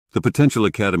The Potential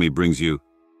Academy brings you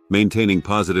Maintaining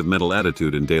Positive Mental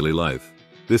Attitude in Daily Life.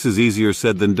 This is easier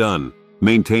said than done.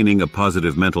 Maintaining a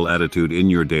positive mental attitude in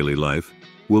your daily life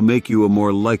will make you a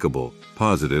more likable,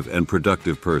 positive, and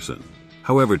productive person.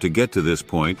 However, to get to this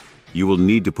point, you will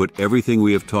need to put everything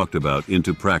we have talked about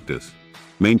into practice.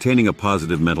 Maintaining a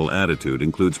positive mental attitude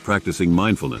includes practicing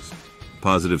mindfulness,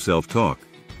 positive self-talk,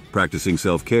 practicing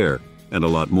self-care, and a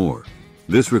lot more.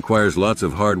 This requires lots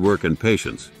of hard work and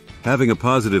patience. Having a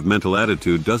positive mental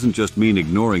attitude doesn't just mean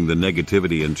ignoring the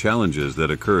negativity and challenges that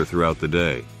occur throughout the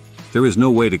day. There is no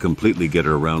way to completely get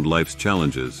around life's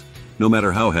challenges, no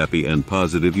matter how happy and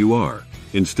positive you are.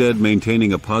 Instead,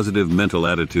 maintaining a positive mental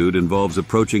attitude involves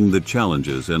approaching the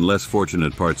challenges and less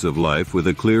fortunate parts of life with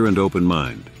a clear and open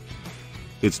mind.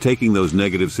 It's taking those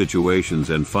negative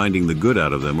situations and finding the good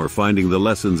out of them or finding the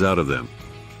lessons out of them.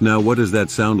 Now, what does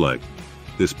that sound like?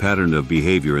 This pattern of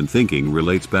behavior and thinking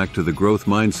relates back to the growth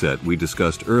mindset we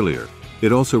discussed earlier.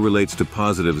 It also relates to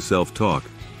positive self-talk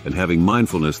and having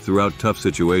mindfulness throughout tough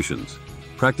situations.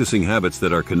 Practicing habits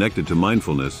that are connected to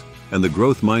mindfulness and the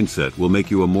growth mindset will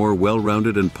make you a more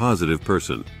well-rounded and positive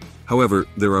person. However,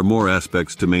 there are more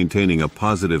aspects to maintaining a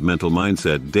positive mental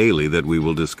mindset daily that we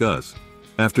will discuss.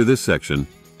 After this section,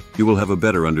 you will have a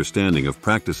better understanding of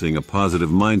practicing a positive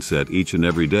mindset each and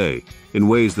every day in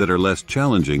ways that are less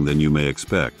challenging than you may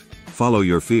expect. Follow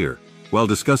your fear. While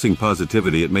discussing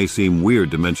positivity, it may seem weird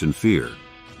to mention fear.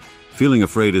 Feeling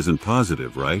afraid isn't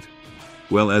positive, right?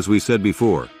 Well, as we said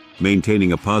before,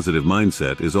 maintaining a positive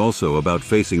mindset is also about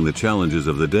facing the challenges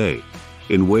of the day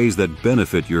in ways that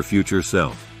benefit your future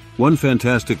self. One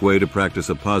fantastic way to practice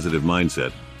a positive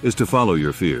mindset is to follow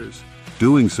your fears.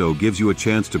 Doing so gives you a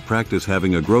chance to practice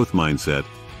having a growth mindset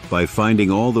by finding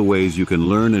all the ways you can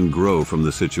learn and grow from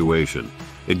the situation.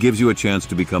 It gives you a chance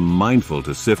to become mindful,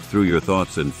 to sift through your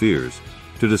thoughts and fears,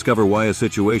 to discover why a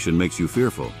situation makes you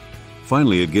fearful.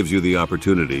 Finally, it gives you the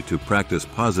opportunity to practice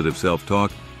positive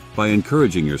self-talk by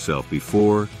encouraging yourself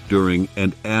before, during,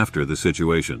 and after the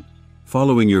situation.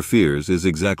 Following your fears is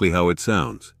exactly how it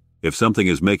sounds. If something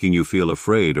is making you feel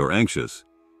afraid or anxious,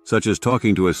 such as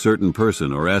talking to a certain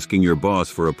person or asking your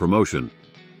boss for a promotion,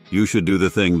 you should do the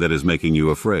thing that is making you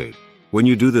afraid. When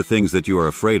you do the things that you are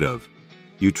afraid of,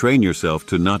 you train yourself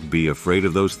to not be afraid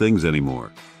of those things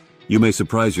anymore. You may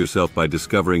surprise yourself by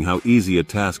discovering how easy a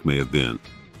task may have been.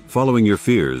 Following your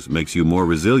fears makes you more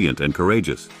resilient and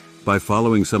courageous. By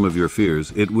following some of your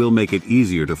fears, it will make it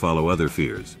easier to follow other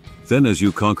fears. Then, as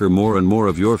you conquer more and more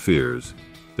of your fears,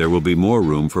 there will be more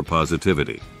room for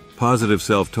positivity. Positive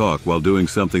self-talk while doing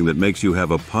something that makes you have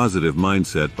a positive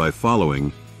mindset by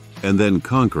following and then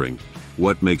conquering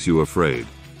what makes you afraid.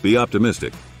 Be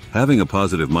optimistic. Having a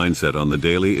positive mindset on the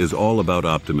daily is all about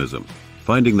optimism.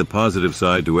 Finding the positive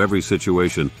side to every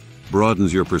situation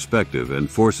broadens your perspective and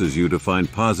forces you to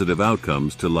find positive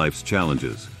outcomes to life's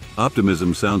challenges.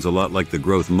 Optimism sounds a lot like the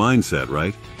growth mindset,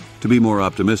 right? To be more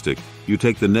optimistic, you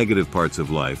take the negative parts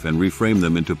of life and reframe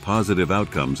them into positive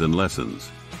outcomes and lessons.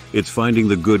 It's finding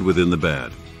the good within the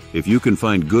bad. If you can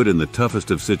find good in the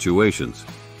toughest of situations,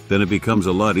 then it becomes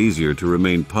a lot easier to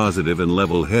remain positive and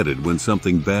level-headed when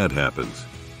something bad happens.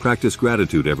 Practice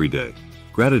gratitude every day.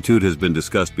 Gratitude has been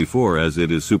discussed before, as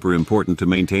it is super important to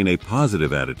maintain a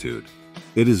positive attitude.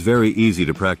 It is very easy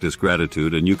to practice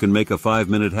gratitude, and you can make a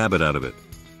 5-minute habit out of it.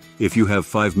 If you have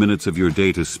 5 minutes of your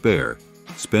day to spare,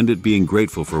 spend it being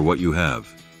grateful for what you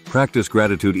have. Practice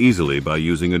gratitude easily by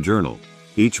using a journal.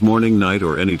 Each morning, night,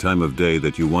 or any time of day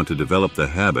that you want to develop the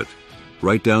habit,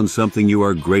 write down something you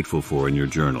are grateful for in your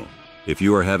journal. If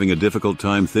you are having a difficult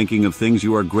time thinking of things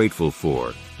you are grateful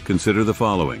for, consider the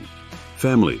following: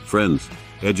 family, friends,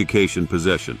 education,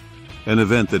 possession, an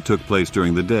event that took place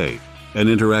during the day, an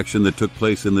interaction that took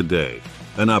place in the day,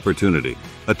 an opportunity,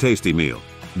 a tasty meal.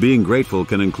 Being grateful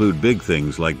can include big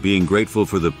things like being grateful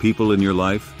for the people in your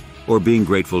life, or being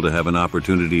grateful to have an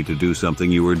opportunity to do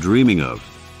something you were dreaming of.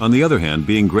 On the other hand,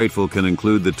 being grateful can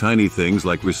include the tiny things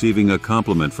like receiving a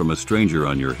compliment from a stranger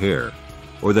on your hair,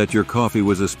 or that your coffee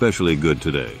was especially good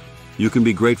today. You can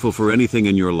be grateful for anything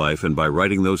in your life, and by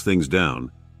writing those things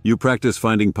down, you practice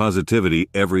finding positivity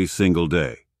every single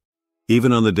day.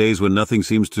 Even on the days when nothing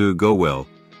seems to go well,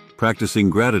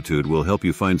 practicing gratitude will help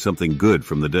you find something good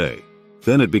from the day.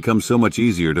 Then it becomes so much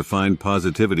easier to find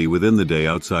positivity within the day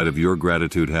outside of your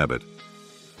gratitude habit.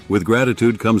 With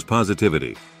gratitude comes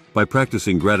positivity. By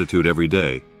practicing gratitude every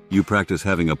day, you practice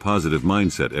having a positive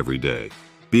mindset every day.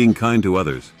 Being kind to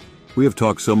others. We have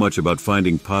talked so much about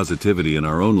finding positivity in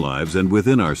our own lives and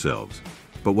within ourselves.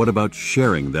 But what about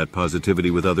sharing that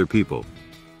positivity with other people?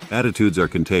 Attitudes are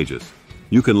contagious.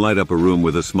 You can light up a room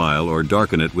with a smile or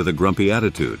darken it with a grumpy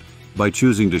attitude. By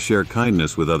choosing to share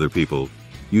kindness with other people,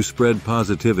 You spread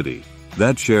positivity.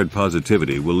 That shared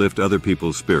positivity will lift other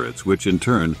people's spirits, which in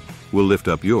turn will lift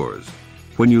up yours.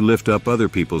 When you lift up other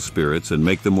people's spirits and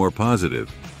make them more positive,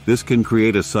 this can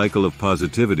create a cycle of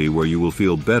positivity where you will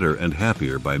feel better and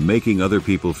happier by making other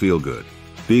people feel good.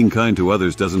 Being kind to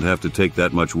others doesn't have to take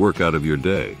that much work out of your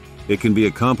day. It can be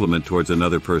a compliment towards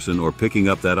another person or picking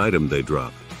up that item they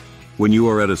dropped. When you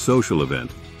are at a social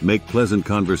event, make pleasant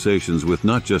conversations with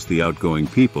not just the outgoing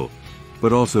people,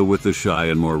 but also with the shy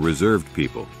and more reserved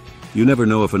people. You never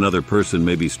know if another person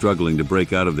may be struggling to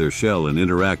break out of their shell and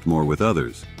interact more with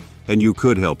others. And you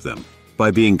could help them.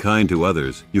 By being kind to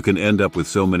others, you can end up with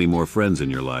so many more friends in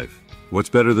your life. What's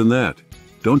better than that?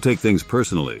 Don't take things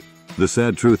personally. The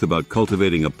sad truth about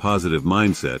cultivating a positive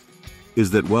mindset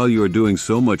is that while you are doing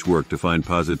so much work to find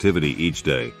positivity each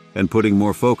day and putting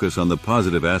more focus on the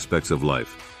positive aspects of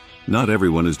life, not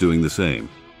everyone is doing the same.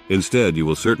 Instead, you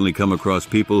will certainly come across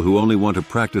people who only want to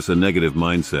practice a negative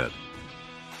mindset.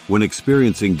 When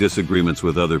experiencing disagreements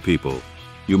with other people,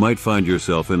 you might find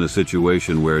yourself in a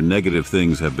situation where negative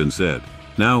things have been said.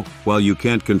 Now, while you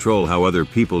can't control how other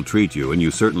people treat you and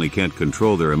you certainly can't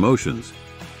control their emotions,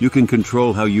 you can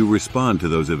control how you respond to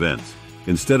those events.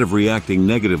 Instead of reacting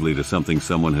negatively to something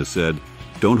someone has said,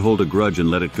 don't hold a grudge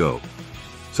and let it go.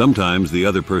 Sometimes the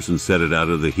other person said it out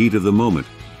of the heat of the moment,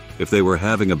 if they were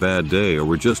having a bad day or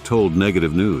were just told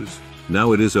negative news.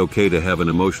 Now it is okay to have an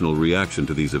emotional reaction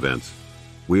to these events.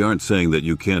 We aren't saying that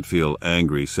you can't feel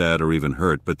angry, sad, or even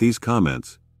hurt, but these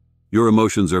comments, your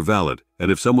emotions are valid, and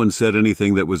if someone said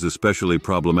anything that was especially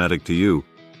problematic to you,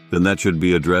 then that should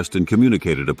be addressed and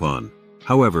communicated upon.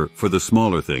 However, for the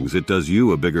smaller things, it does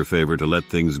you a bigger favor to let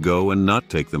things go and not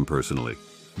take them personally.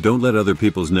 Don't let other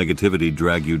people's negativity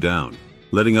drag you down.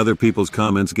 Letting other people's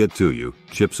comments get to you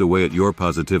chips away at your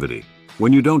positivity.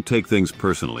 When you don't take things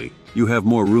personally, you have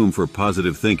more room for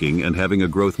positive thinking and having a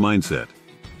growth mindset.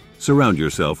 Surround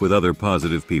yourself with other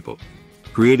positive people.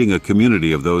 Creating a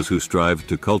community of those who strive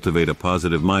to cultivate a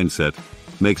positive mindset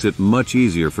makes it much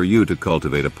easier for you to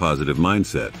cultivate a positive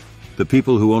mindset. The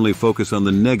people who only focus on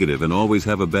the negative and always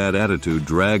have a bad attitude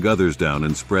drag others down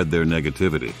and spread their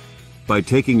negativity. By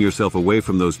taking yourself away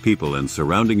from those people and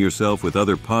surrounding yourself with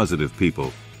other positive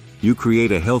people, you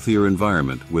create a healthier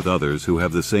environment with others who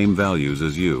have the same values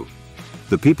as you.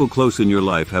 The people close in your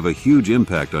life have a huge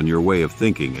impact on your way of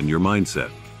thinking and your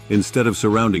mindset. Instead of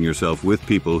surrounding yourself with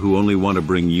people who only want to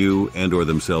bring you and/or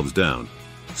themselves down,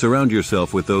 surround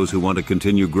yourself with those who want to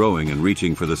continue growing and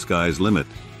reaching for the sky's limit.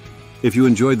 If you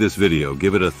enjoyed this video,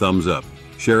 give it a thumbs up,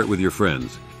 share it with your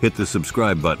friends, hit the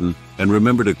subscribe button, and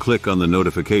remember to click on the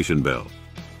notification bell.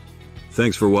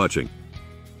 Thanks for watching.